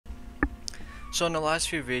So in the last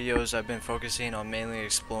few videos I've been focusing on mainly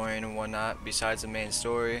exploring and whatnot besides the main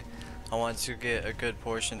story. I want to get a good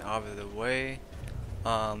portion out of the way.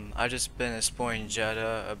 I've just been exploring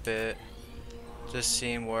JEDHA a bit, just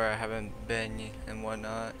seeing where I haven't been and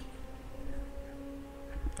whatnot.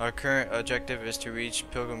 Our current objective is to reach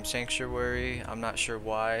Pilgrim Sanctuary. I'm not sure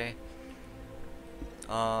why.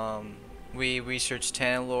 We researched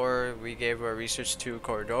Tanlore, we gave our research to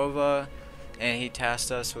Cordova, and he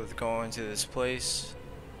tasked us with going to this place.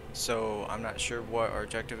 So I'm not sure what our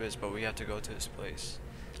objective is, but we have to go to this place.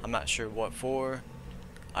 I'm not sure what for.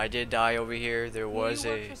 I did die over here. There was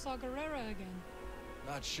Not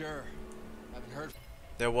sure. Haven't heard.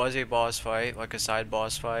 There was a boss fight, like a side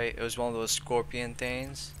boss fight. It was one of those scorpion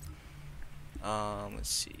things. Let's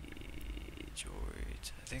see,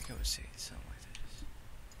 George. I think it was something like this.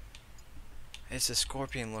 It's a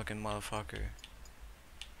scorpion looking motherfucker.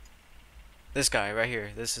 This guy right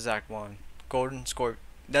here. This is Act 1. Golden Scorpion.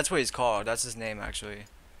 That's what he's called. That's his name actually.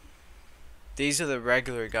 These are the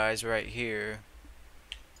regular guys right here.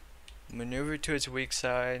 Maneuver to its weak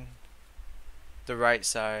side. The right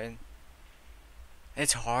side.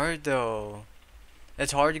 It's hard though.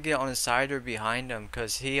 It's hard to get on the side or behind him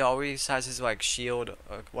because he always has his like shield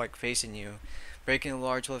like facing you. Breaking a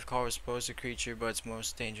large lift car will expose the creature, but it's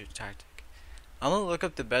most dangerous tactic. I'm gonna look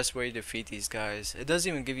up the best way to defeat these guys. It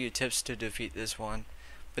doesn't even give you tips to defeat this one.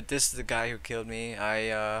 But this is the guy who killed me.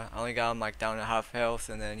 I only got him like down to half health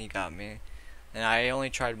and then he got me. And I only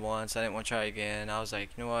tried once. I didn't want to try again. I was like,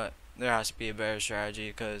 you know what? There has to be a better strategy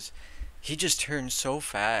because he just turns so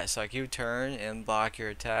fast. Like you turn and block your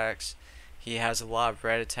attacks. He has a lot of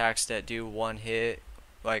red attacks that do one hit.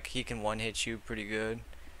 Like he can one hit you pretty good.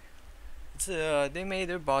 It's they made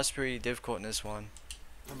their boss pretty difficult in this one.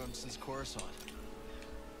 Remember since Coruscant.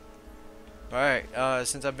 Alright,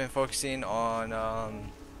 since I've been focusing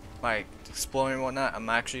on like exploring and whatnot, I'm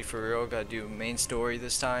actually for real gonna do main story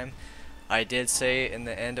this time. I did say in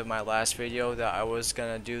the end of my last video that I was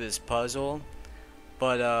gonna do this puzzle,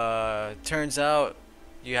 but turns out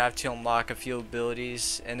you have to unlock a few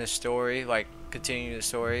abilities in the story, like continue the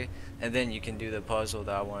story, and then you can do the puzzle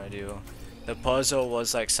that I want to do. The puzzle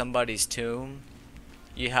was like somebody's tomb.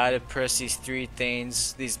 You had to press these three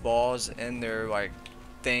things, these balls in their like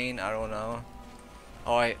thing, I don't know.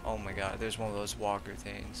 Oh my god, there's one of those walker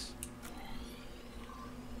things.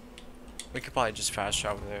 We could probably just fast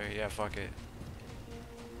travel there. Yeah, fuck it.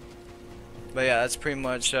 But yeah, that's pretty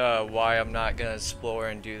much why I'm not gonna explore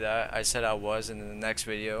and do that. I said I was in the next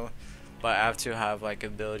video, but I have to have like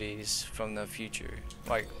abilities from the future,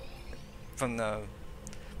 like from the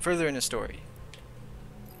further in the story.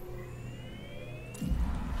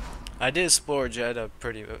 I did explore JEDHA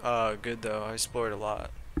pretty good though. I explored a lot.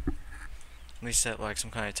 Let me set like some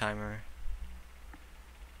kind of timer.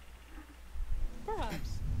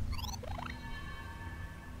 Perhaps.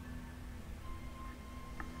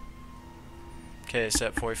 Okay,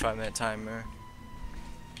 set 45-minute timer.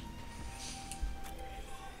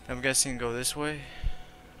 I'm guessing go this way.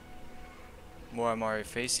 Where I'm already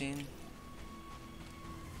facing.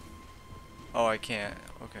 Oh, I can't.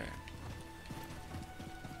 Okay.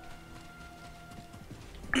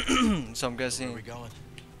 So I'm guessing. Where are we going?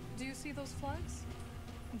 Do you see those flags?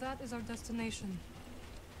 That is our destination.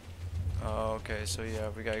 Oh, okay. So yeah,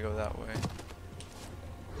 we gotta go that way.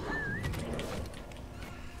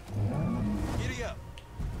 Giddy up.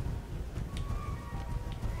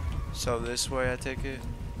 So this way, I take it.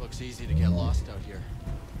 Looks easy to get lost out here.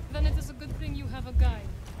 Then it is a good thing you have a guide.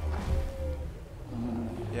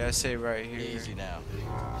 Yeah, I say right here. Easy now.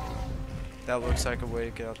 That looks like a way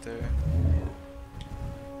to get up there.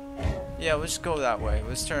 Yeah, let's go that way.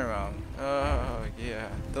 Let's turn around. Oh, yeah.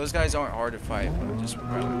 Those guys aren't hard to fight, but just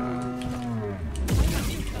rather not.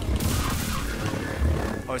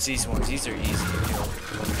 Oh, it's these ones. These are easy to kill.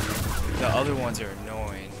 The other ones are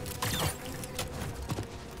annoying.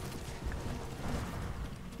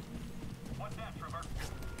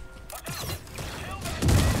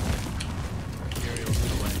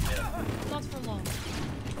 Not for long.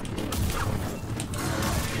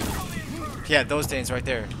 Yeah, those things right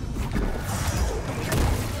there.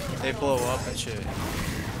 They blow up and shit.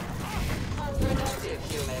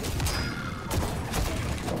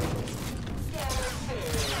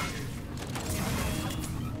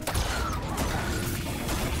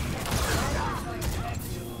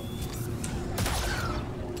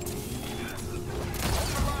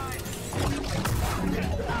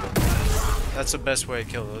 That's the best way to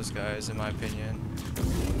kill those guys, in my opinion.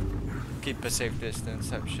 Keep a safe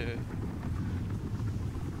distance type shit.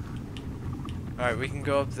 Alright, we can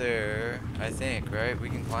go up there, I think, right? We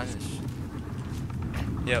can climb this.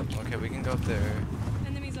 Yep, okay, we can go up there.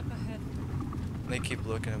 Enemies up ahead. They keep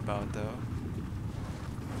looking about though.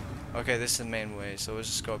 Okay, this is the main way, so let's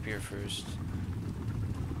just go up here first.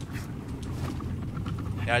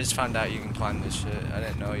 Yeah, I just found out you can climb this shit. I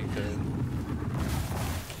didn't know you could.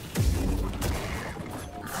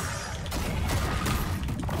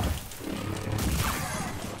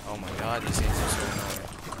 Oh my god, these things are so annoying.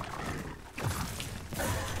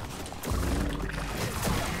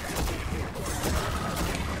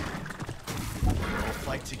 We'll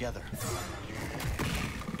fight together.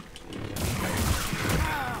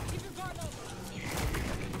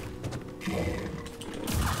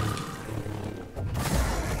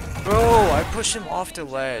 Bro, I pushed him off the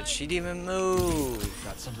ledge. He didn't even move.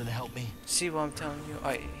 Got something to help me? See what I'm telling you?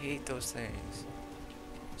 I hate those things.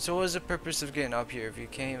 So what is the purpose of getting up here if you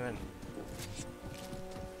can't even...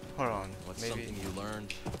 Hold on, What's maybe... something you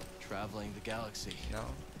learned traveling the galaxy? No?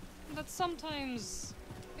 That sometimes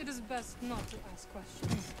it is best not to ask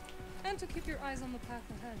questions. And to keep your eyes on the path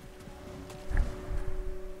ahead.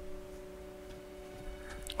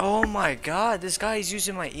 Oh my god, this guy is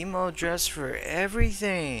using my email address for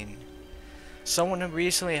everything. Someone had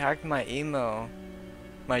recently hacked my email,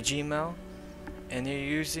 my Gmail, and they're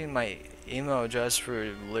using my email address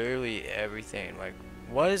for literally everything. Like,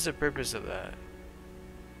 what is the purpose of that?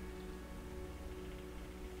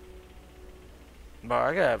 Bro,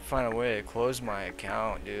 I gotta find a way to close my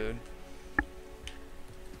account, dude.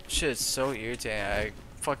 Shit's so irritating. I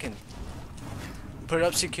fucking put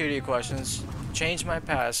up security questions, change my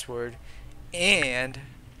password, and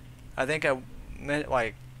I think I meant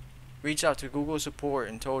like reached out to Google support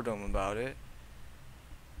and told them about it.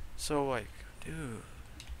 So like, dude.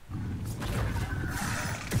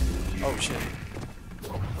 Oh shit.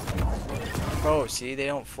 Bro, see, they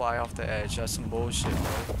don't fly off the edge. That's some bullshit,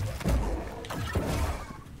 bro.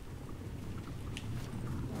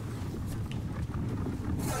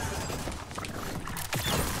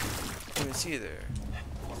 Even see there.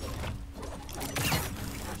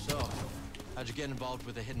 So, how'd you get involved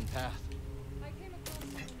with the hidden path? I came across them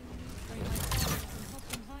during my travels and helped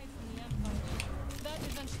them hide from the Empire. That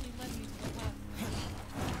eventually led me to the path.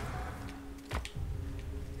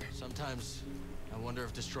 Sometimes I wonder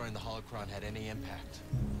if destroying the holocron had any impact.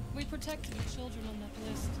 We protected the children on that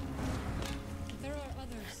list. But there are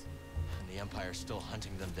others. And the Empire's still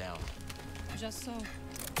hunting them down. Just so.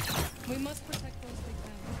 We must protect those we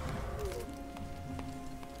can.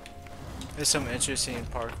 There's some interesting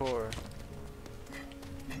parkour.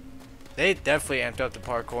 They definitely amped up the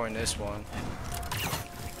parkour in this one.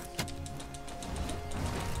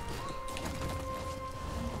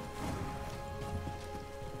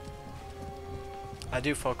 I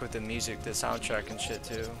do fuck with the music, the soundtrack and shit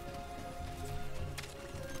too.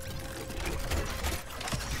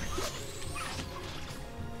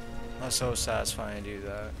 That's so satisfying to do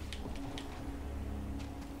that.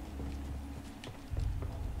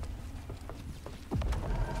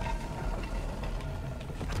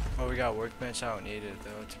 Oh, we got workbench. I don't need it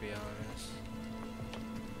though, to be honest.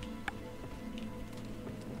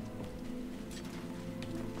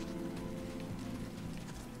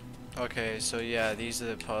 Okay, so yeah, these are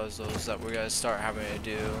the puzzles that we're gonna start having to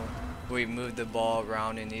do. We move the ball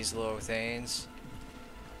around in these little things.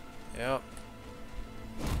 Yep.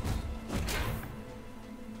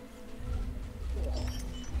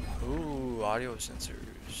 Ooh, audio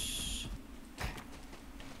sensors.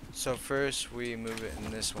 So first we move it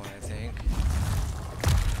in this one, I think.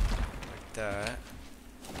 Like that.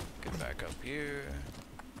 Get back up here.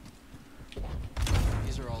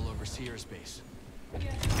 These are all over Seer's base. Yes, they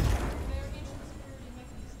are ancient security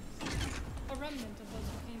mechanisms. A remnant of those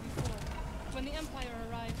who came before. When the Empire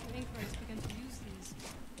arrived, the Inquiries began to use these.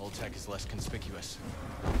 Old tech is less conspicuous.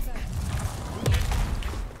 Exactly.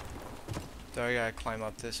 So I gotta climb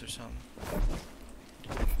up this or something.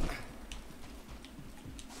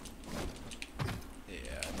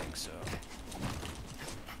 Yeah, I think so.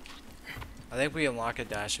 I think we unlock a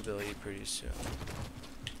dash ability pretty soon.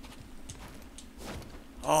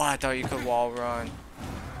 Oh, I thought you could wall run.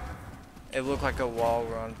 It looked like a wall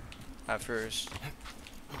run at first.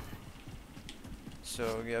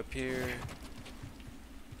 So get up here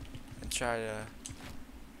and try to...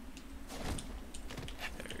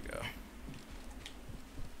 There we go.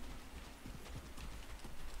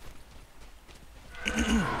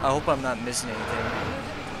 I hope I'm not missing anything. We're headed to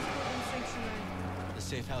the Golden Sanctuary. The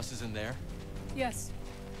safe house is in there? Yes.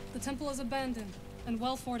 The temple is abandoned and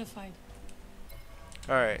well fortified.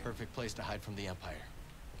 Alright. Perfect place to hide from the Empire.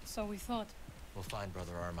 So we thought. We'll find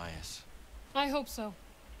Brother Armias. I hope so.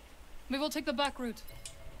 We will take the back route.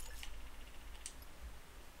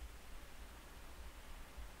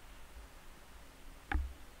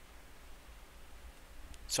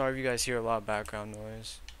 Sorry if you guys hear a lot of background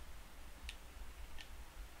noise.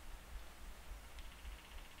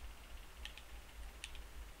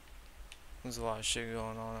 There's a lot of shit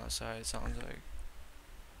going on outside, it sounds like.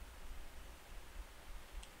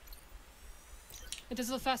 It is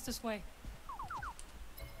the fastest way.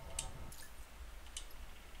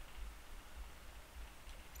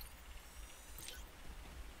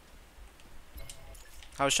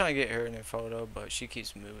 I was trying to get her in a photo, but she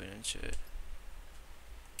keeps moving and shit.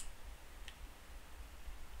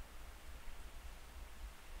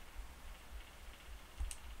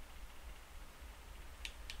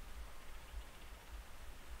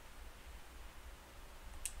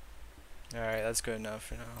 Alright, that's good enough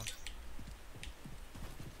for now.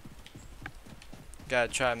 Gotta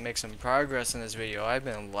try to make some progress in this video. I've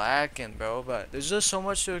been lacking, bro, but there's just so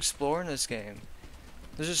much to explore in this game.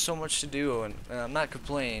 There's just so much to do, and I'm not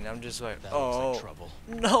complaining. I'm just like, That oh, looks like trouble.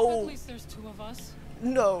 At no, least there's 2 of us.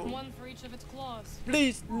 no, One for each of its claws.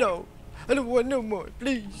 please, no. I don't want no more,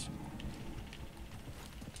 please.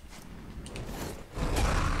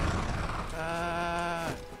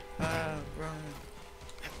 Run.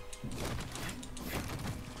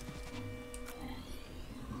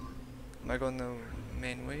 Am I going the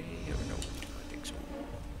main way or no? I think so.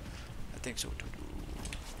 I think so too.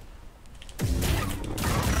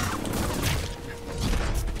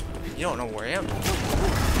 You don't know where I am.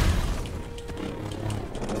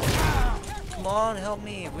 Come on, help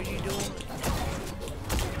me. What are you doing?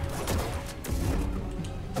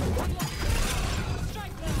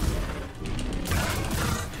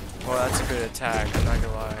 Well, that's a good attack, I'm not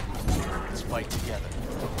gonna lie. Let's fight together.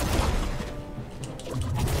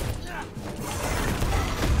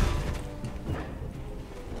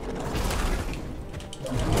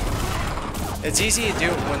 It's easy to do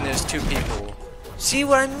it when there's 2 people. See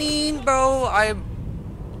what I mean, bro?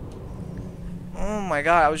 Oh my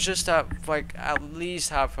god, I was just at like at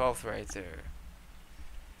least half health right there.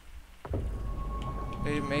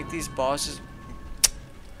 They make these bosses.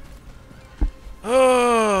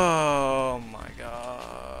 Oh my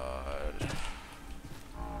god.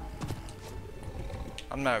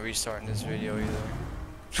 I'm not restarting this video either.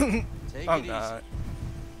 Take I'm it not.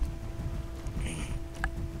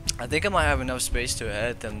 I think I might have enough space to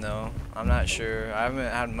edit them though. I'm not sure. I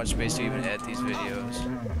haven't had much space to even edit these videos.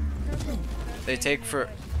 They take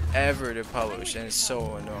forever to publish and it's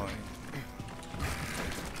so annoying.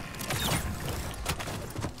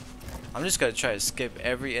 I'm just gonna try to skip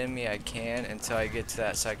every enemy I can until I get to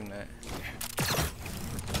that segment.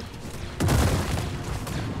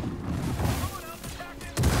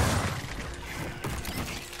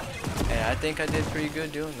 And I think I did pretty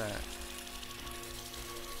good doing that.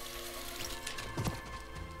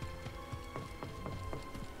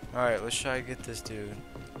 Alright, let's try to get this dude.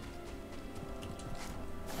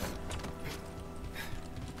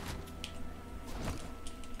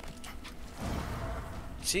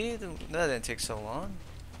 See, that didn't take so long.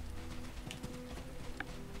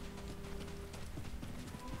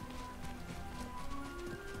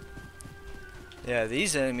 Yeah,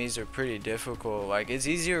 these enemies are pretty difficult. Like, it's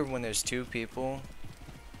easier when there's 2 people,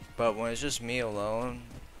 but when it's just me alone,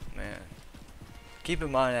 man. Keep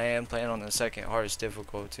in mind I am playing on the second hardest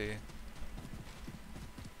difficulty.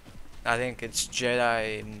 I think it's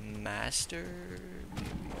Jedi Master.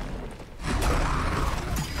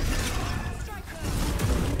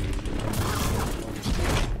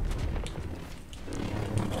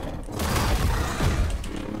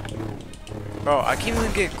 Bro, I can't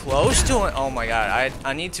even get close to it. Oh my god,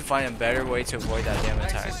 I need to find a better way to avoid that damn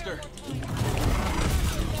attack. Sister.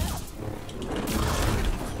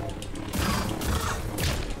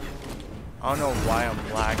 I don't know why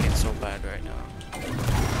I'm lagging so bad right now.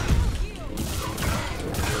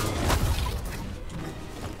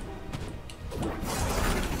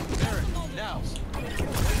 Barrett, now.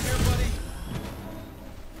 Here, buddy.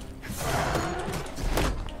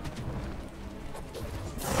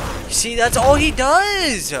 See, that's all he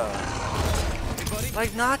does! Hey, buddy.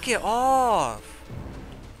 Like, knock it off!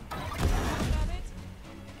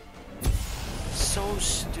 So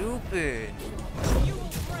stupid.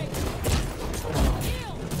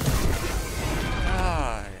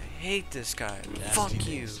 God, I hate this guy. Fuck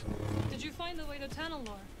you. Did you find the way to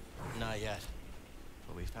Tanalor? Not yet.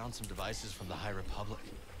 But we found some devices from the High Republic.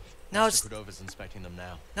 Now Master it's Cordova's inspecting them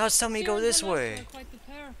now. telling me to go Sierra this and Vanessa way. are quite the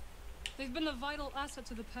pair. They've been a vital asset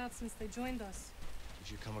to the path since they joined us.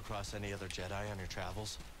 Did you come across any other Jedi on your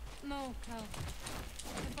travels? No, Cal.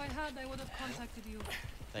 If I had, I would have contacted you.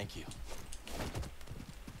 Thank you.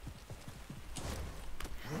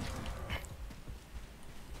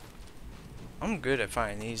 I'm good at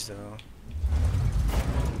finding these though.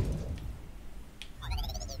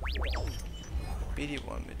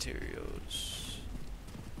 BD1 materials.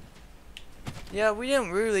 Yeah, we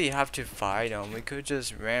didn't really have to fight him. We could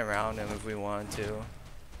just ran around him if we wanted to.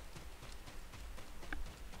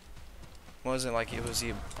 Wasn't like it was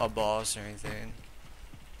a boss or anything.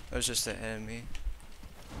 It was just an enemy.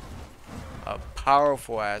 A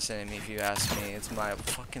powerful ass enemy, if you ask me. It's my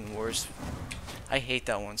fucking worst. I hate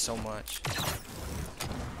that one so much.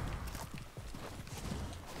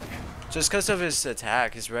 Just because of his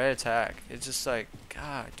attack, his red attack. It's just like,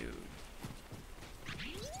 God, dude.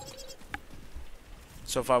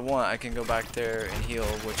 So if I want, I can go back there and heal,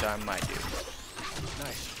 which I might do.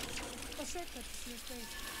 Nice. A shortcut to your face.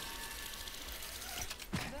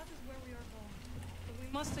 That is where we are going. But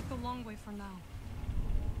we must take the long way for now.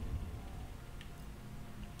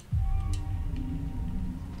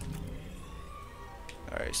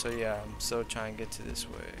 Alright, so yeah, I'm still trying to get to this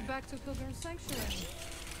way. Back to Pilgrim Sanctuary.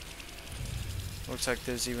 Looks like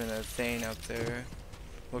there's even a thing up there.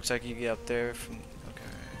 Looks like you get up there from... Okay.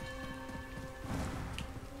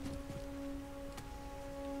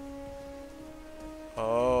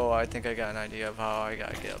 Oh, I think I got an idea of how I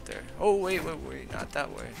gotta get up there. Oh, wait, not that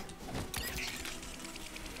way.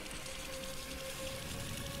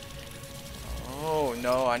 Oh,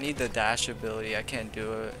 no, I need the dash ability. I can't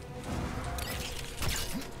do it.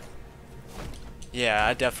 Yeah,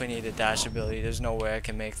 I definitely need the dash ability. There's no way I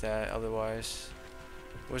can make that otherwise.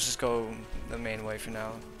 Let's just go the main way for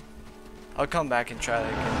now. I'll come back and try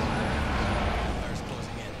that again. Fire's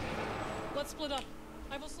closing in. Let's split up.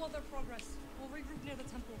 I will slow their progress. We'll regroup near the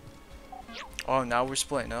temple. Oh, now we're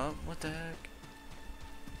splitting up? What the heck?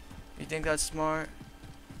 You think that's smart?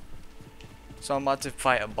 So I'm about to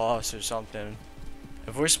fight a boss or something.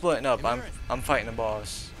 If we're splitting up, I'm fighting a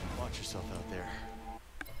boss. Watch yourself out there.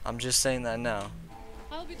 I'm just saying that now.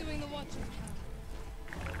 I'll be doing the watching.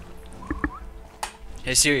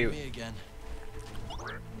 Hey Siri. Me again.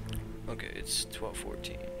 Okay, it's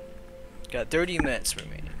 12:14. Got 30 minutes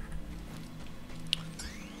remaining.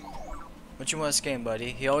 What you want to scan, buddy?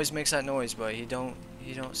 He always makes that noise, but he don't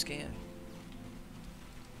scan.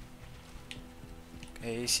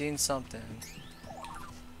 Okay, he's seen something.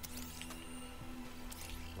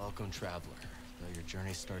 Welcome, traveler. Though your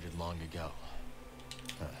journey started long ago.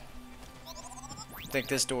 I think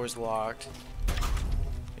this door's locked.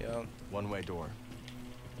 Yep. One-way door.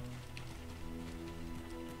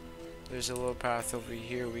 There's a little path over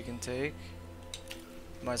here we can take.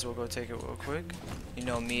 Might as well go take it real quick. You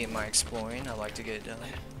know me and my exploring. I like to get it done.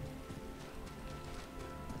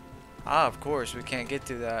 Ah, of course, we can't get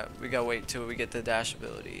through that. We gotta wait till we get the dash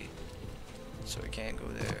ability. So we can't go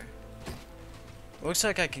there. Looks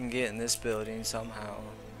like I can get in this building somehow.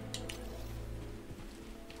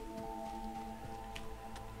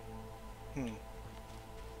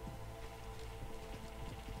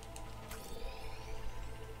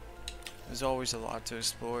 There's always a lot to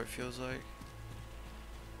explore, it feels like.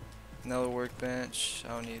 Another workbench.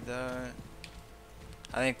 I don't need that.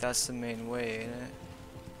 I think that's the main way, ain't it?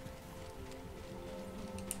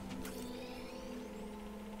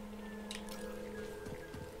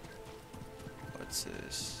 What's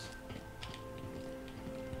this?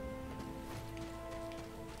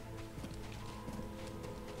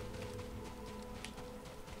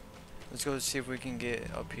 Let's go see if we can get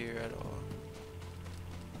up here at all.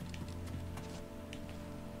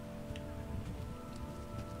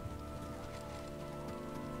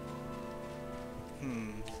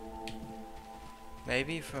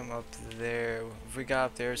 Maybe from up there. If we got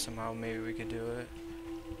up there somehow, maybe we could do it.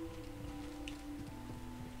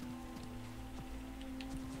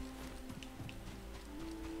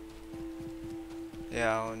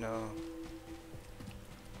 Yeah, I don't know.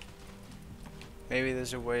 Maybe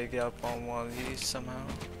there's a way to get up on one of these somehow.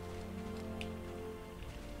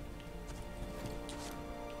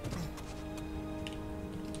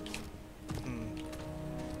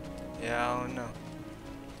 Yeah, I don't know.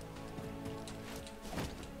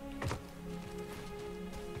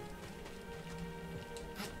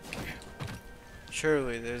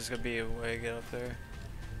 Surely there's gonna be a way to get up there.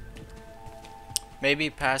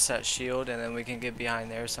 Maybe past that shield and then we can get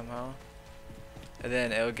behind there somehow. And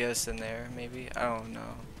then it'll get us in there, maybe? I don't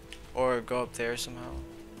know. Or go up there somehow.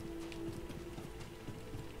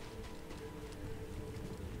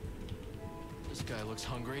 This guy looks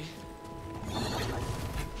hungry.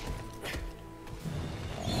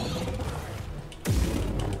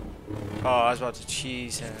 Oh, I was about to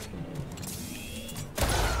cheese him.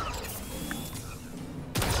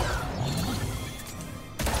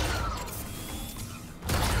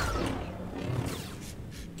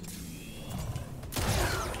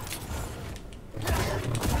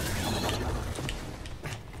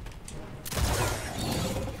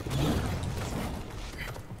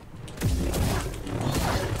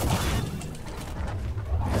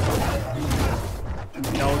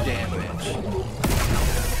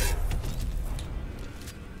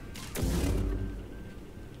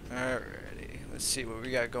 see what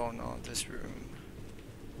we got going on in this room.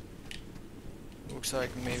 Looks like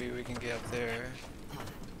maybe we can get up there.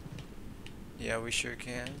 Yeah, we sure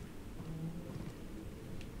can.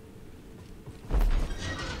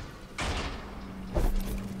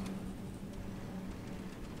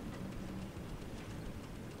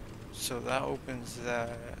 So that opens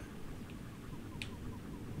that.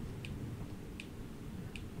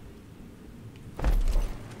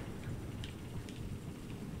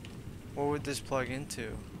 What would this plug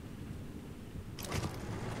into?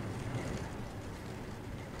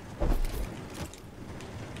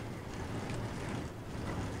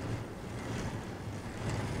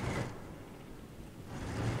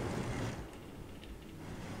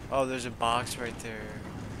 Oh, there's a box right there.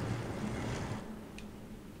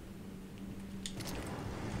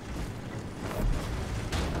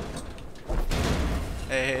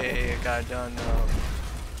 Hey, it got done though.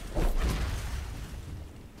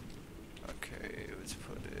 Okay, let's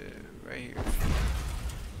put it right here.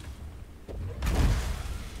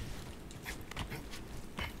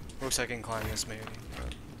 Looks like I can climb this maybe.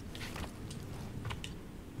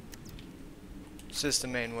 It's just the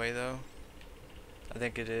main way though. I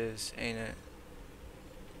think it is, ain't it?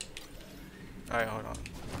 Alright, hold on.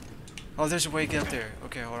 Oh, there's a way to get up there.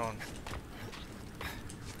 Okay, hold on.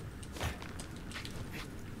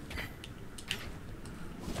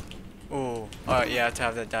 Oh, alright, yeah, I have to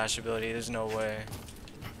have that dash ability. There's no way.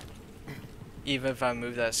 Even if I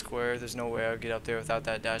move that square, there's no way I'll get up there without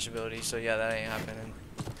that dash ability. So yeah, that ain't happening.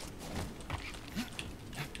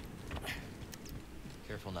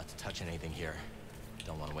 Careful not to touch anything here.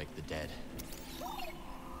 Don't want to wake the dead.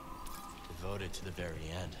 Devoted to the very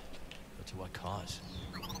end. But to what cause?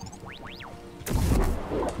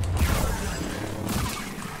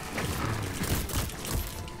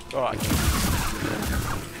 God.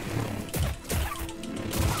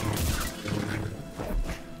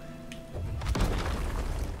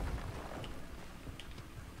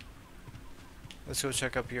 Let's go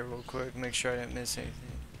check up here real quick, make sure I didn't miss anything.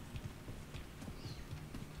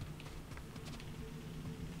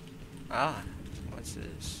 Ah, what's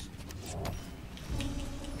this?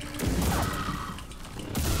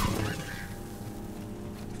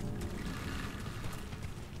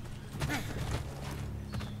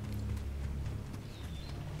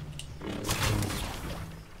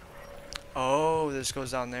 Oh, this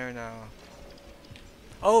goes down there now.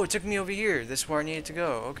 Oh, it took me over here. This is where I needed to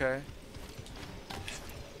go. Okay.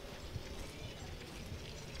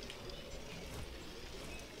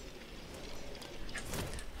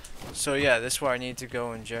 So yeah, this is where I need to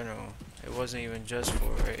go in general. It wasn't even just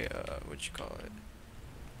for a, what you call it.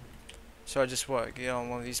 So I just what, get on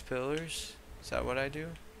one of these pillars? Is that what I do?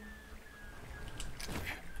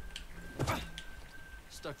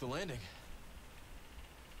 Stuck the landing.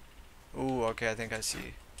 Ooh, okay, I think I see.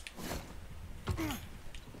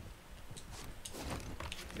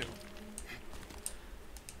 Yo.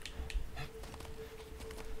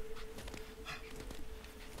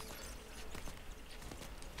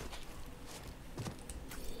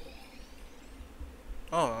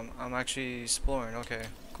 Oh, I'm actually exploring. Okay,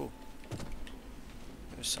 cool.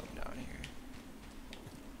 There's something down here.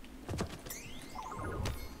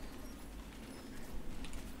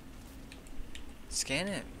 Scan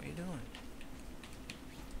it. What are you doing?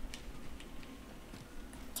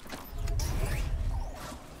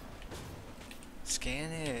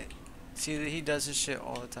 Scan it. See, he does this shit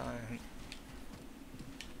all the time.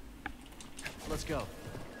 Let's go.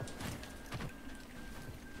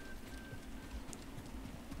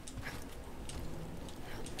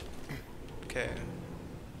 Okay.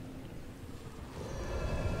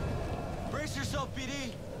 Brace yourself,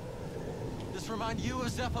 BD. This remind you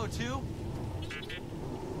of Zepho 2?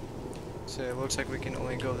 So it looks like we can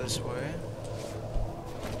only go this way.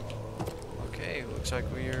 Okay, looks like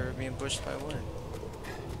we are being pushed by wind.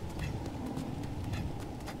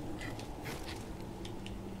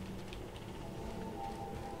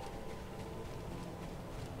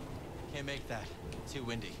 Can't make that. Too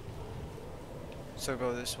windy. So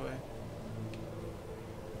go this way.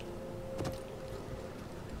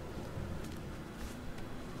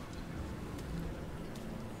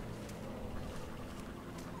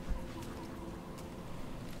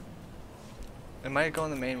 Am I going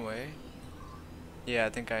the main way? Yeah, I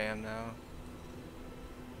think I am now.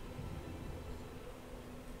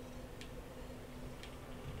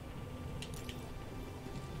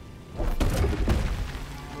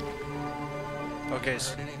 Okay,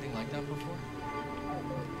 so Heard anything like that before?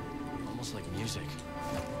 Almost like music.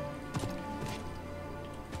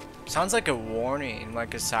 sounds like a warning,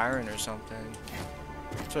 like a siren or something.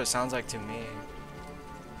 That's what it sounds like to me.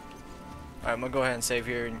 Alright, I'm gonna go ahead and save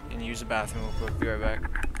here and use the bathroom real quick. Be right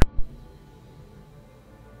back.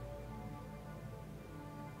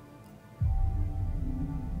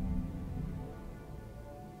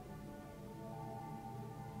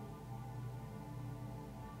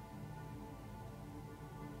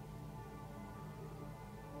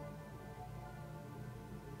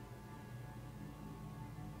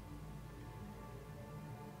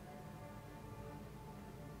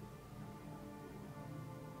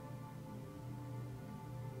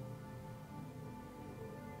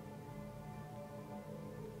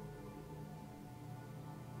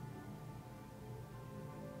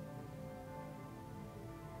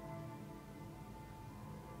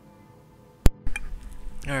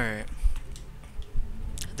 Alright.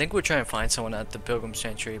 I think we're trying to find someone at the Pilgrim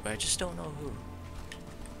Sanctuary, but I just don't know who.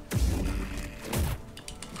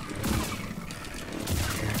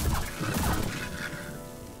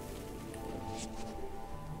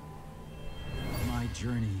 My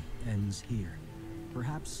journey ends here.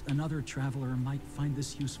 Perhaps another traveler might find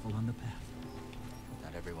this useful on the path.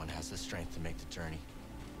 Not everyone has the strength to make the journey.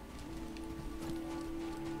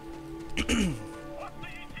 What's the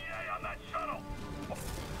ETA on that shuttle?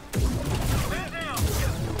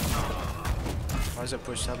 Why does it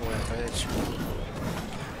push that way?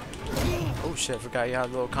 Oh shit, I forgot you had a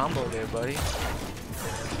little combo there, buddy.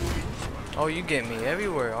 Oh, you get me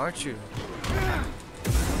everywhere, aren't you?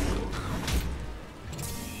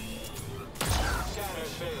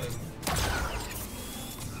 Scanners failing.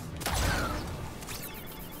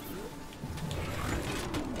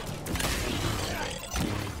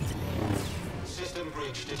 System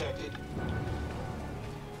breach detected.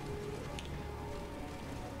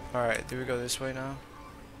 Alright, do we go this way now?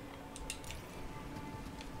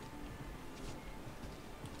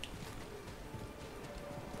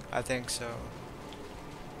 I think so.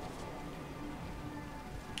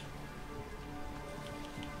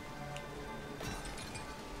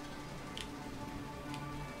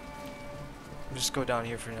 Just go down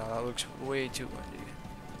here for now. That looks way too windy.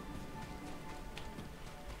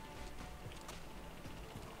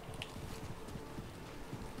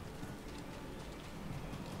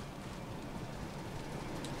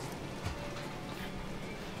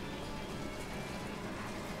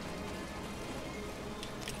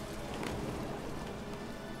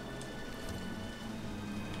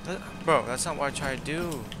 Bro, that's not what I tried to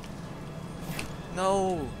do.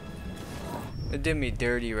 No. It did me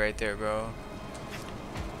dirty right there, bro.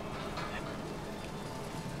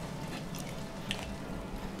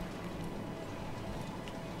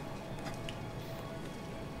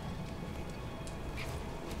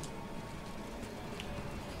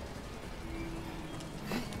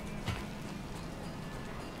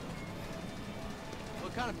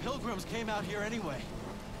 What kind of pilgrims came out here anyway?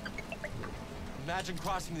 Imagine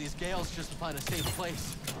crossing these gales just to find a safe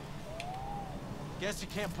place. Guess you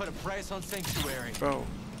can't put a price on sanctuary. Bro.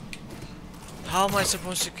 How am I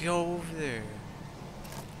supposed to go over there?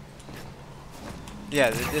 Yeah,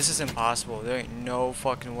 this is impossible. There ain't no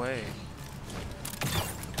fucking way.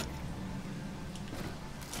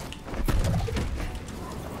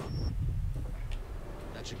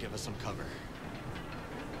 That should give us some cover.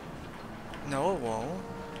 No, it won't.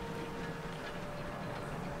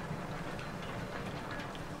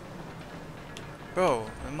 Bro,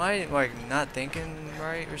 am I like not thinking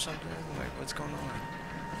right or something? Like, what's going on?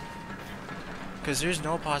 Because there's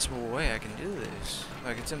no possible way I can do this.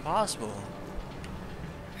 Like, it's impossible.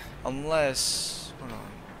 Unless, hold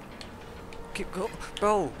on. Keep go,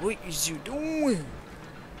 bro. What is you doing?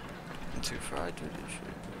 I'm too fried to do this shit.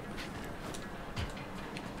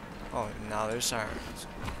 Oh, now there's sirens.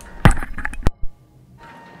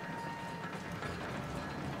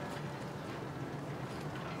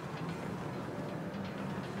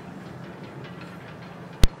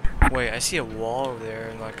 Wait, I see a wall over there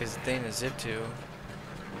and like a thing to zip to.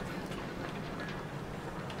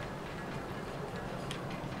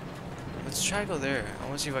 Let's try to go there. I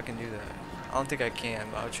want to see if I can do that. I don't think I can,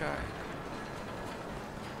 but I'll try.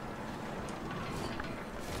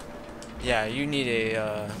 Yeah, you need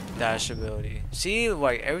a dash ability. See,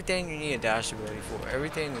 like everything you need a dash ability for.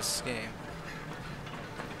 Everything in this game.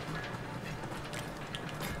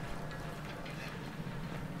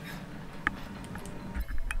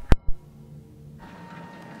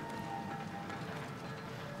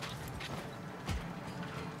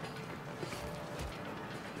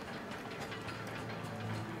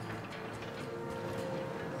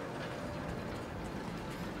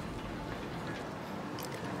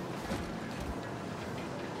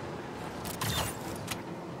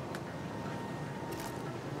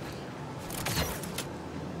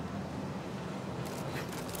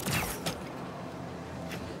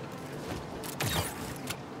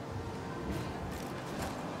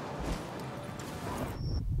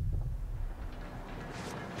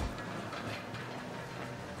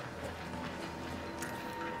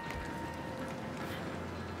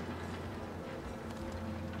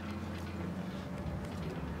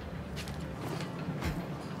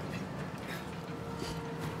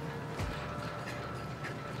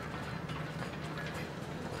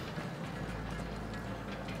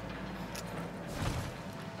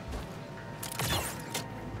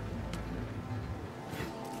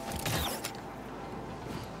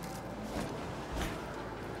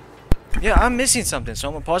 Yeah, I'm missing something, so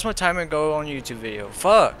I'm gonna pause my timer and go on YouTube video.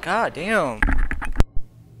 Fuck, god damn.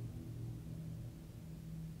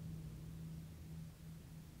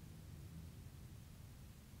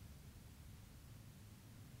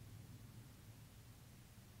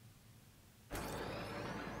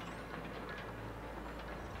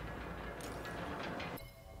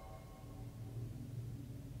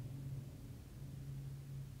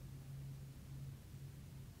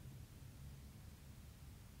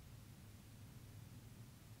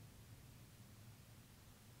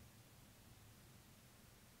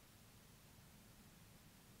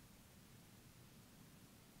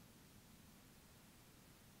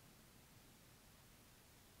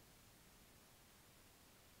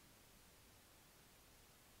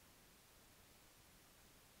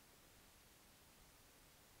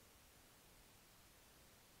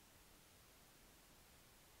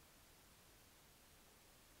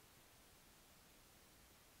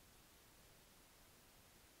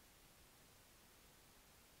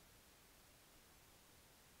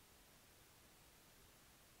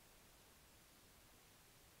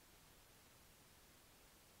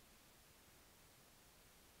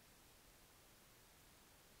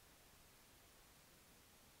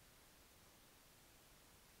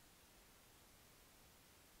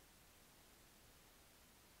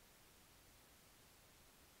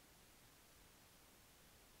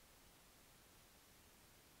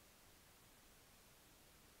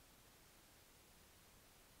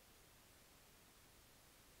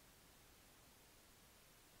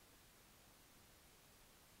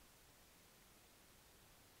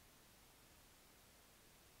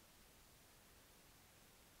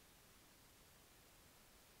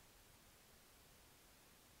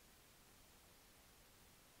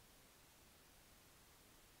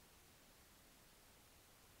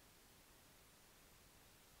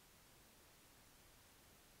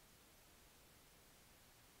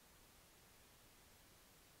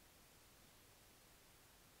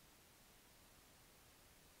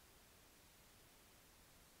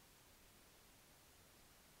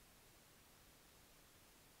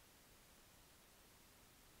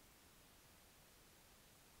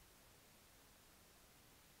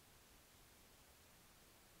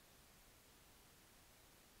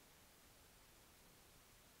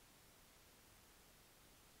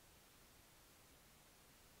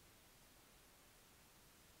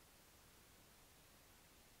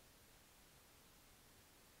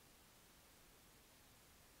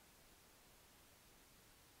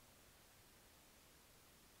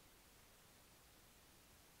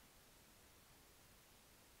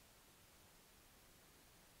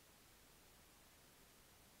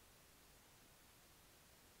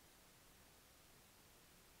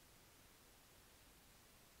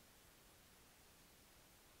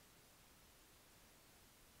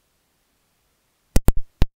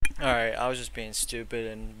 Alright, I was just being stupid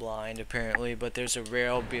and blind apparently, but there's a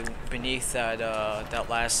rail beneath that that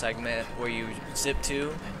last segment where you zip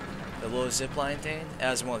to, the little zip line thing. It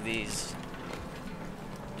has one of these.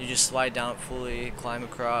 You just slide down fully, climb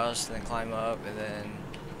across, and then climb up, and then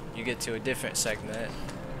you get to a different segment.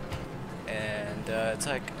 And it's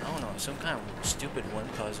like, I don't know, some kind of stupid one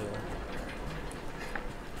puzzle.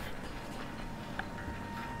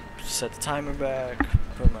 Set the timer back,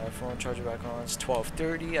 put my phone charger back on. It's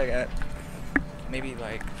 12:30. I got maybe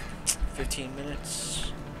like 15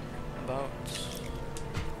 minutes about.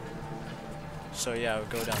 So yeah, I would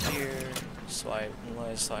go down here, slide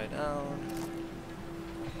down,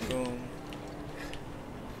 boom,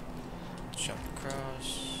 jump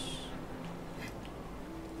across.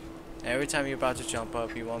 Every time you're about to jump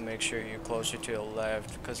up, you want to make sure you're closer to the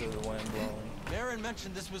left because of the wind blowing. Aaron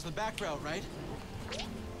mentioned this was the back route, right?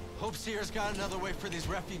 Hope Seer's got another way for these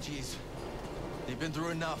refugees. They've been through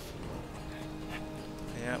enough.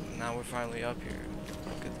 Yep, now we're finally up here.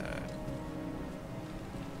 Look at that.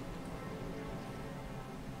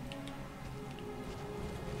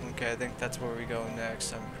 Okay, I think that's where we go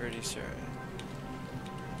next. I'm pretty certain.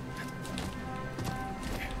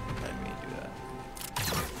 Let me do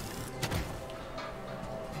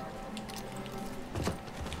that.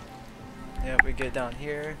 Yep, we get down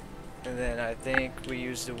here. And then I think we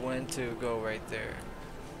use the wind to go right there.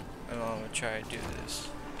 And I'm gonna try to do this.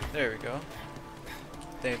 There we go.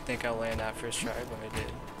 Didn't think I'll land that first try, but I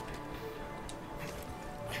did.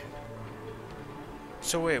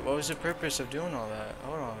 So wait, what was the purpose of doing all that?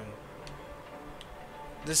 Hold on.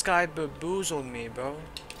 This guy bamboozled me, bro.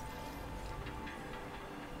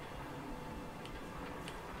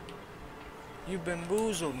 You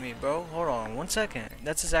bamboozled me, bro. Hold on, 1 second.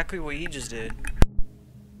 That's exactly what he just did.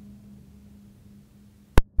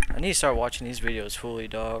 I need to start watching these videos fully,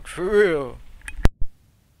 dog. For real.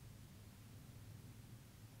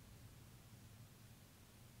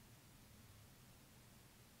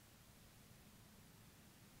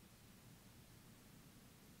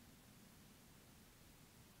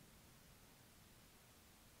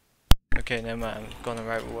 Okay, never mind. I'm going the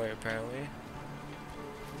right way apparently.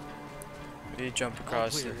 We jump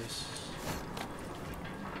across this.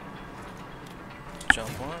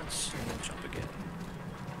 Jump once and then jump again.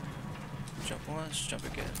 Jump once, jump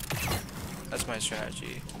again. That's my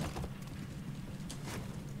strategy.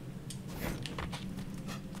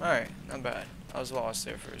 Alright, not bad. I was lost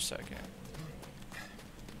there for a second.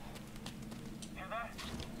 Hear that?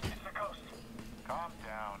 It's the coast. Calm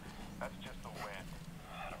down. That's just the wind.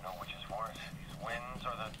 I don't know which is worse. These winds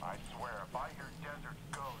or the... I swear, if I hear desert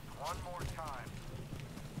ghost one more time...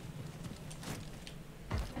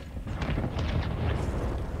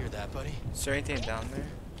 Hear that, buddy? Is there anything down there?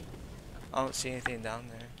 I don't see anything down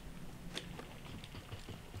there.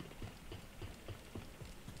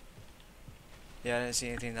 Yeah, I didn't see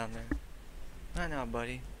anything down there. Not now,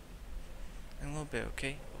 buddy. In a little bit,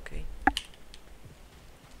 okay? Okay.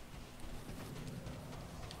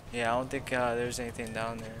 Yeah, I don't think there's anything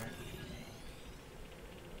down there.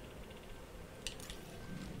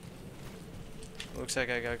 Looks like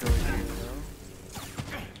I gotta go here, though.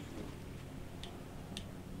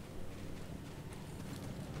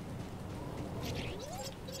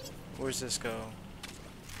 Where's this go?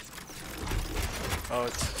 Oh,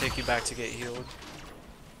 it's take you back to get healed.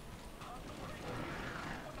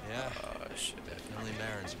 Yeah, Oh shit. definitely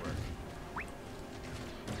Marin's work.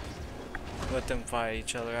 Let them fight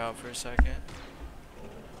each other out for a second.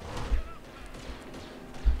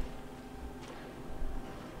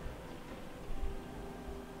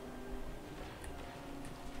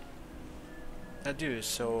 That dude is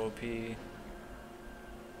so OP.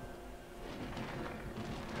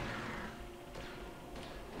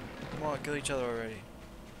 Come on, kill each other already.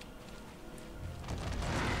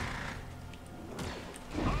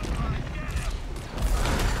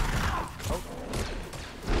 Oh.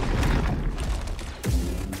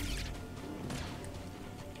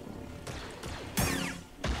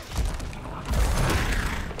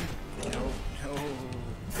 No, no.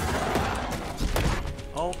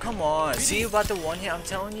 Oh, come on. See about the one hit? I'm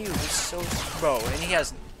telling you, it's so... Bro, and he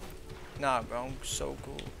has... Nah, bro, I'm so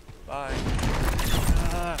cool. Bye.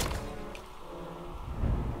 Ah.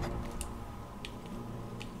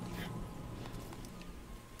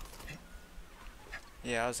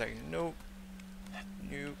 Yeah, I was like, nope.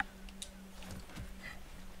 Nope.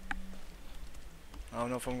 I don't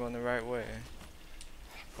know if I'm going the right way.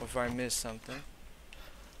 Or if I missed something.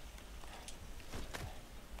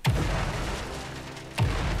 It's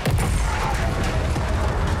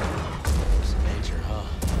nature, huh?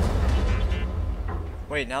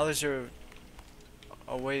 Wait, now there's a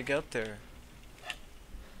way to get up there.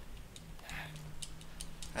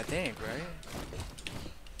 I think, right?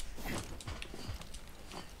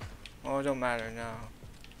 Oh, it don't matter now.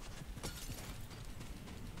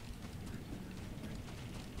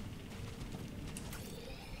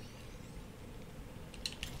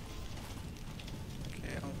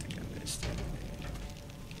 Okay, I don't think I missed anything.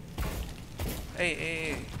 Hey,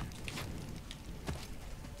 hey, hey.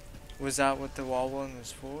 Was that what the wall one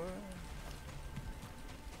was for?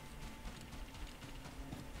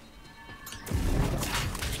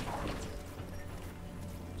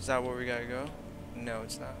 Is that where we gotta go? No,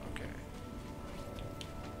 it's not. Okay.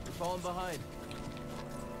 You're falling behind.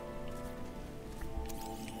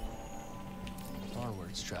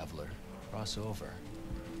 Onwards, traveler. Cross over.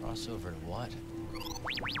 Cross over to what?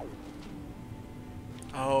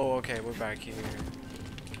 Oh, okay, we're back here.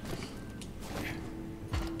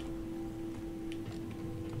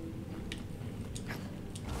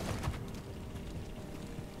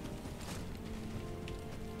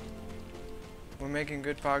 We're making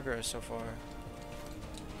good progress so far.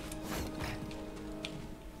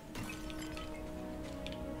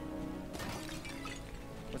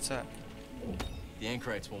 What's that? The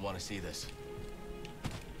Anchorites will want to see this.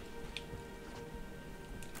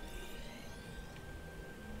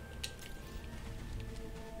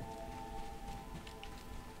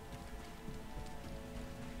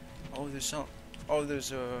 Oh, there's some. Oh,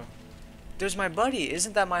 there's a. There's my buddy.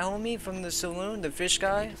 Isn't that my homie from the saloon, the fish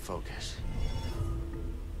guy? Focus.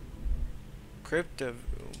 Crypt of.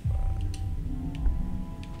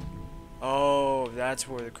 Oh, that's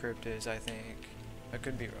where the crypt is, I think. I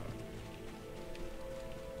could be wrong.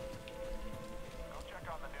 Go check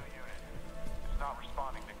on the new unit. It's not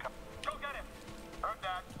responding to... Go get him! Heard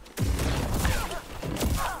that.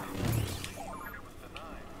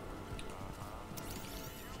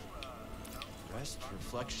 Quest,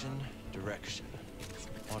 reflection, direction.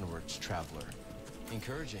 Onwards, traveler.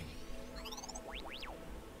 Encouraging.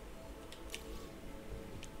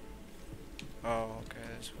 Oh, okay,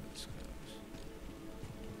 that's what this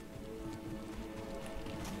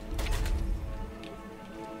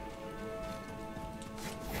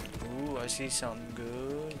goes. Ooh, I see something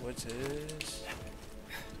good. What's this?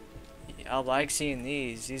 I like seeing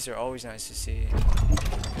these. These are always nice to see.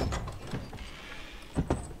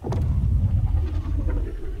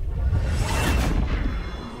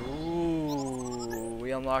 Ooh,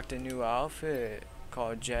 we unlocked a new outfit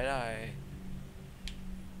called Jedi.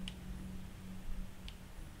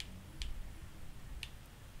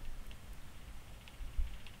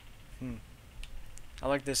 I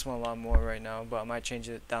like this one a lot more right now, but I might change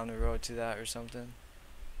it down the road to that or something.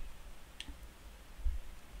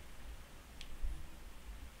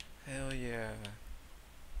 Hell yeah.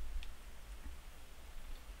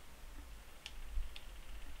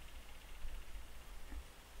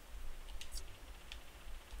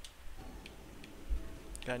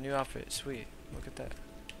 Got a new outfit, sweet. Look at that.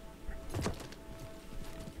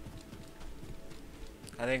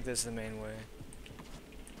 I think this is the main way.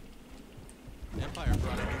 Empire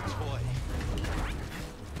brought a new toy.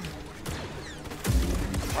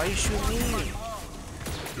 Why you shoot me?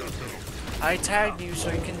 I tagged you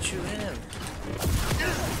so you can shoot him.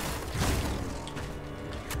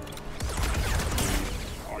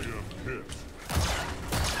 I am hit.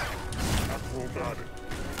 Acrobatic.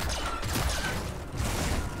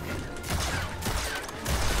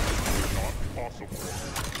 Not possible.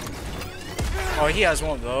 Oh, he has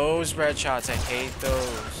one of those red shots. I hate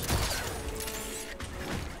those.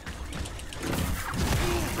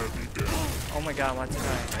 Oh my god, I'm about to die.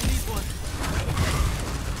 I need one.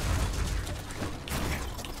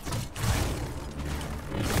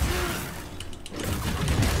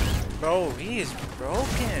 Bro, he is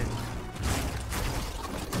broken.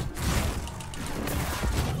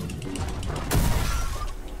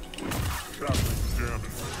 Captain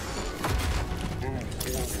damage. Move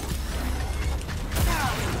forward.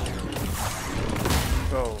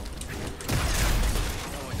 Bro,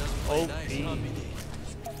 Oh, it doesn't play nice, huh, OP.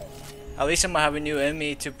 BD? At least I'm gonna have a new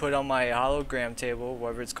enemy to put on my hologram table,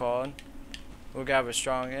 whatever it's called. We're gonna have a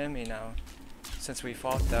strong enemy now, since we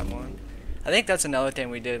fought that one. I think that's another thing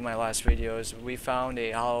we did in my last video, is we found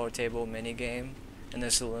a holo table minigame in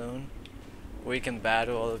the saloon. Where you can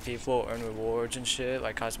battle other people, earn rewards and shit,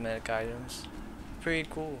 like cosmetic items. Pretty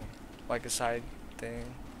cool, like a side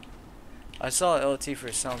thing. I saw LT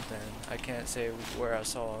for something, I can't say where I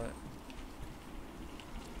saw it.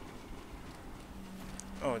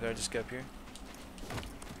 Oh, did I just get up here?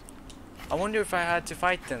 I wonder if I had to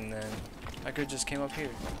fight them then. I could just came up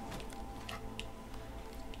here.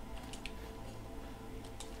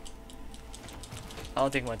 I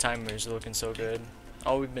don't think my timer is looking so good.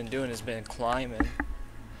 All we've been doing has been climbing.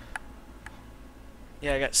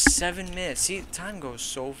 Yeah, I got 7 minutes. See, time goes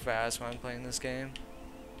so fast when I'm playing this game.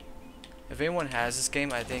 If anyone has this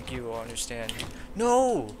game, I think you will understand.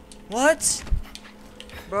 No! What?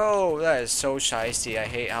 Bro, that is so shiesty. I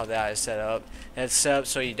hate how that is set up. And it's set up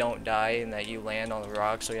so you don't die and that you land on the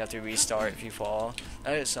rock, so you have to restart if you fall.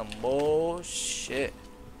 That is some bullshit.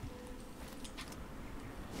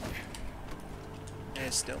 And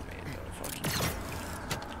it's still made though. Fuck you.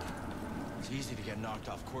 It's easy to get knocked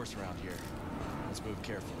off course around here. Let's move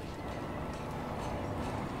carefully.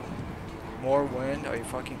 More wind? Are you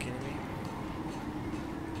fucking kidding me?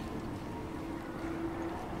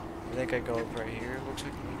 I think I go up right here, it looks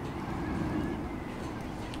like.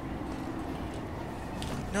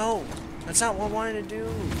 No! That's not what I wanted to do!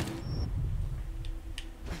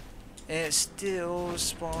 And it still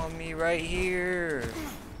spawned me right here!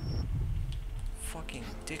 Fucking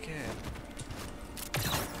dickhead.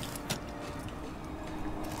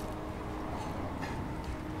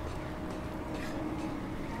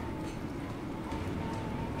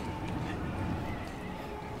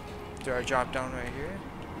 Do I drop down right here?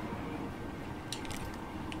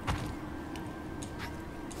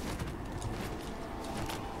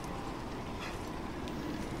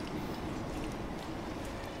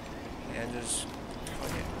 And just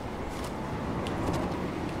fuck it.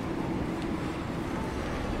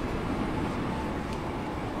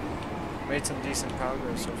 Made some decent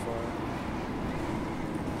progress so far.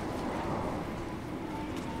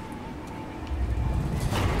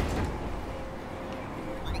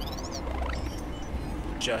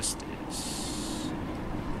 Justice.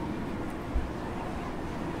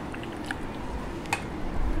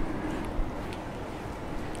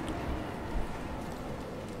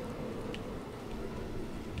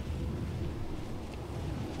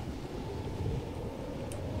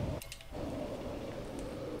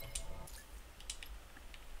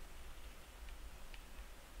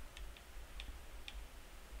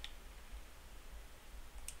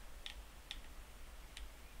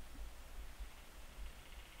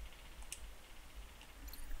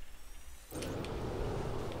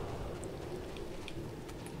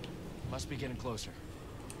 Must be getting closer.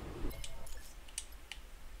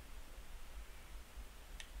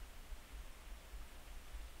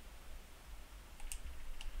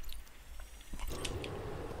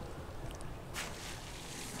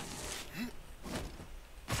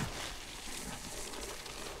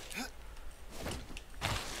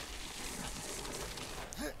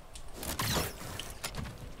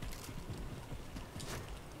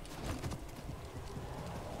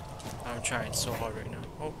 I'm trying so hard right now.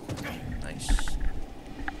 Oh, nice.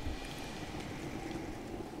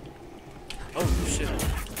 Oh, shit.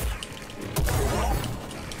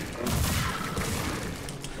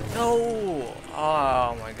 No!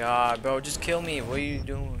 Oh my god, bro, just kill me. What are you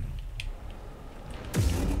doing?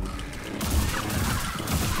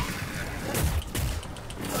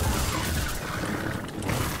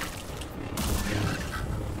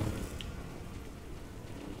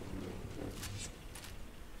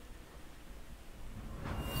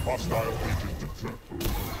 Hostile agent detected.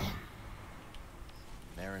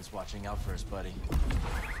 Marin's watching out for us, buddy.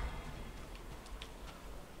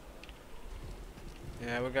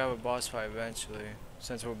 Yeah, we got a boss fight eventually,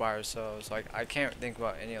 since we're by ourselves. Like, I can't think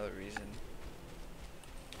about any other reason.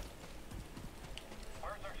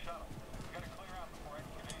 Where's our shuttle? We gotta clear out before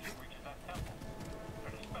excavation reaches that temple.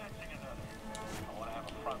 They're dispatching another. I wanna have a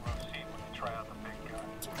front row seat when you try out the big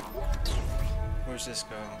guns. Where's this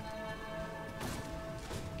go?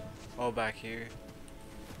 Oh, back here.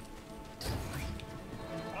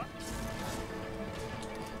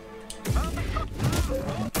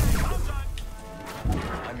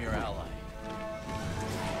 I'm your ally.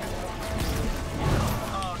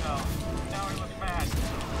 Oh no, now he looks mad.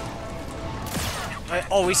 I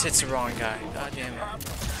always hits the wrong guy. God damn it.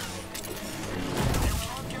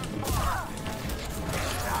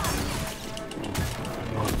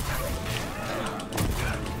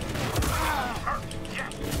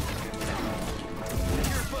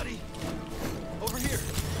 Here, buddy. Over here.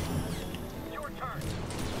 Your turn.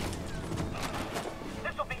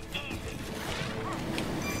 This'll be easy.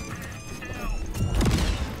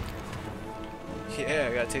 Yeah,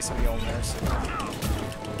 I gotta take some of your own medicine.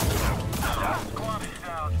 Squad is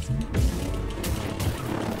down.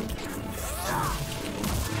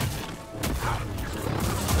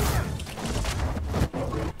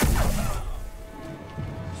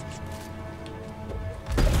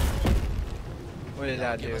 What did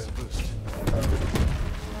that Give do? us a boost.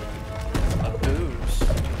 A boost?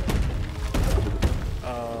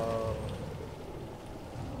 Oh.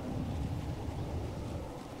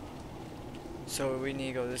 So we need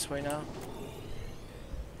to go this way now?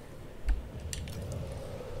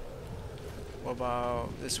 What about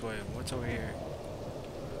this way? What's over here?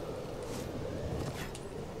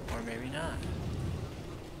 Or maybe not.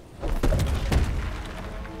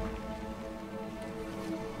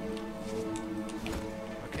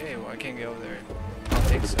 Okay, well I can't get over there. I don't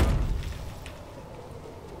think so.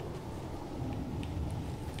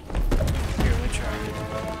 Here, let me try.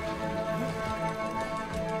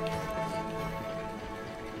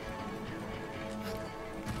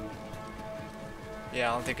 Yeah,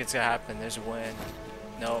 I don't think it's gonna happen. There's a wind.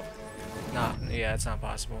 Nope. Not. Yeah, it's not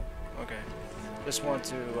possible. Okay. Just want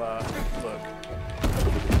to look.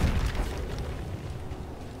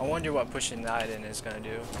 I wonder what pushing that in is gonna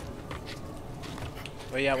do.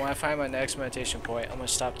 But yeah, when I find my next meditation point, I'm gonna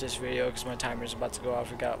stop this video because my timer's about to go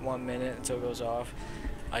off. We got 1 minute until it goes off.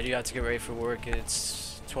 I do have to get ready for work.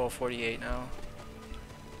 It's 12:48 now.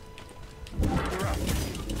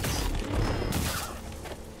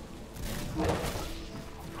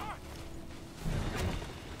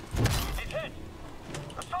 He's hit.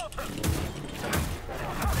 Assault him.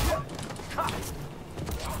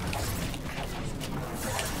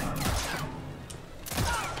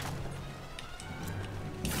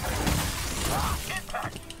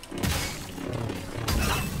 Impact.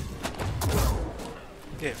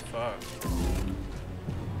 Get fucked.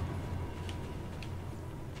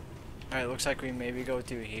 Alright, looks like we maybe go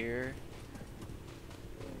through here.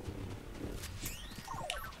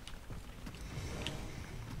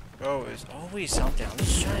 Bro, there's always something. I'm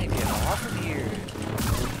just trying to get off of here.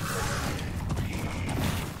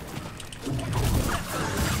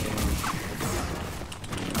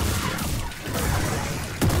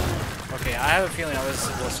 Okay, I have a feeling I was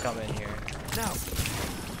supposed to come in here. Now.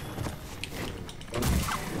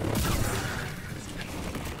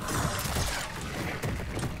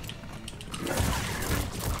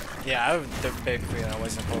 Yeah, I have the big feeling I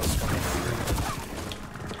wasn't supposed to come in here.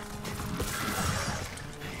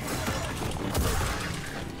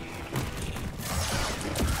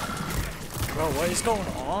 Bro, what is going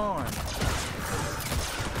on?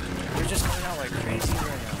 You're just coming out like crazy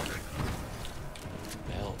right now.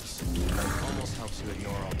 Helps you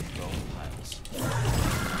ignore all the bone piles.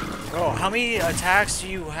 Bro, how many attacks do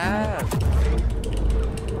you have?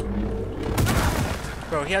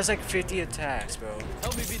 Bro, he has like 50 attacks, bro.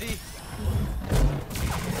 Help me, BD.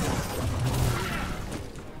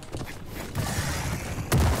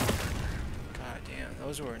 God damn,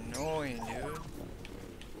 those were annoying, dude.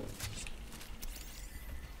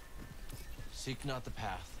 Seek not the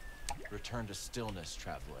path. Return to stillness,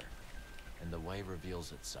 traveler. And the way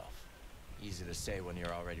reveals itself. Easy to say when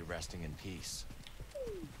you're already resting in peace.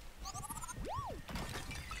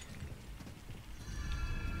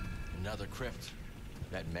 Another crypt.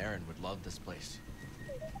 I bet Marin would love this place.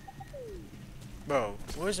 Bro,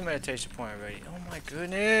 where's the meditation point already? Oh my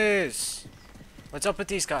goodness! What's up with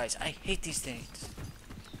these guys? I hate these things.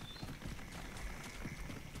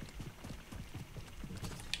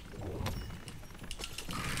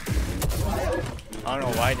 I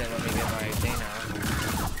don't know why they let me get my thing out.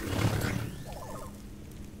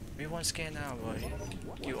 We want to scan now, buddy.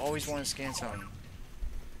 You always want to scan something.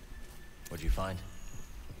 What'd you find?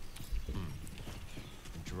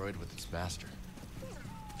 A droid with its master.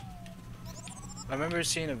 I remember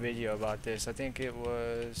seeing a video about this. I think it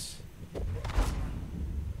was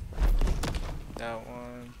that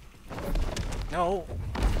one. No! Oh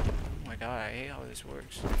my god, I hate how this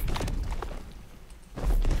works.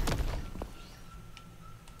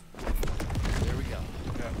 There we go.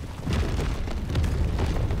 Yeah.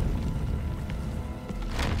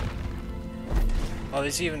 Oh,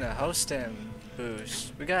 there's even a health stem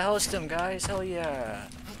boost. We got health stem, guys. Hell yeah.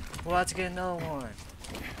 We're about to get another one.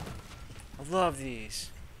 I love these.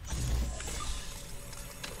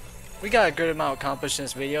 We got a good amount accomplished in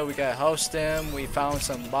this video. We got a health stem. We found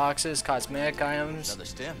some boxes, cosmetic items. Another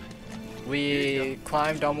stem. We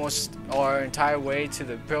climbed almost our entire way to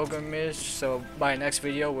the pilgrimage. So by next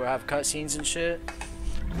video, we'll have cutscenes and shit.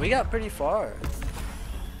 We got pretty far,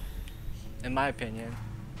 in my opinion.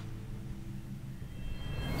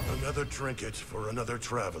 Another trinket for another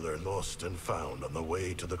traveler lost and found on the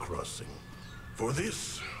way to the crossing. For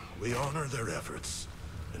this, we honor their efforts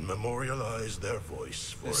and memorialize their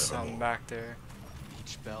voice There's something forevermore. back there.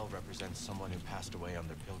 Each bell represents someone who passed away on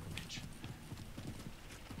their pilgrimage.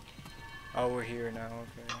 Oh, we're here now.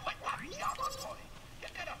 Okay.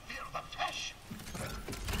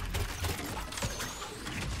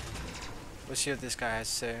 Let's see what this guy has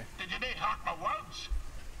to say. Did you need half my words?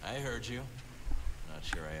 I heard you. Not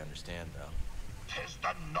sure I understand, though. 'Tis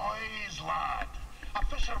the noise, lad. A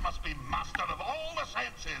fisher must be master of all the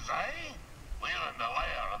senses, eh? We're in the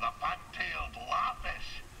lair of the fat-tailed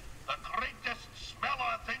larfish. The greatest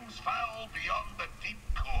smeller of things foul beyond the deep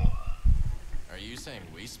core. Are you saying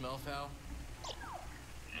we smell foul?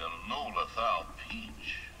 You're no lethal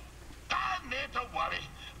peach. No to worry.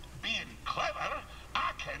 Being clever,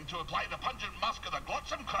 I can to apply the pungent musk of the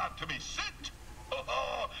glotsome crab to me suit.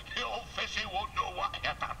 Oh, the old fishy won't know what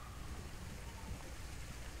hit her.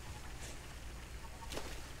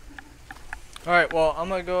 Alright, well, I'm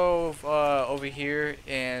gonna go over here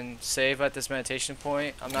and save at this meditation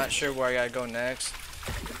point. I'm not sure where I gotta go next,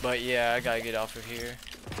 but yeah, I gotta get off of here.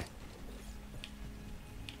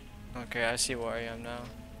 Okay, I see where I am now.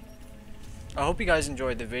 I hope you guys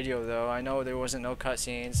enjoyed the video, though. I know there wasn't no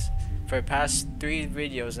cutscenes. For the past 3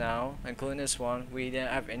 videos now, including this one, we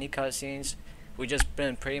didn't have any cutscenes. We just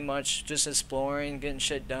been pretty much just exploring, getting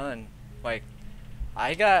shit done. Like,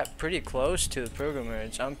 I got pretty close to the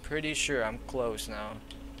pilgrimage. I'm pretty sure I'm close now.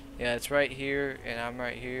 Yeah, it's right here, and I'm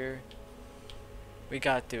right here. We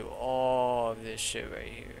got through all of this shit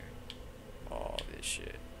right here. All of this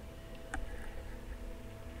shit.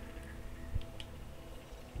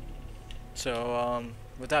 So,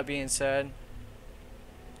 with that being said,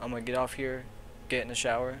 I'm gonna get off here, get in the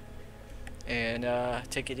shower, and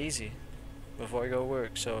take it easy before I go to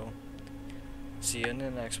work. So, see you in the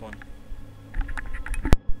next one.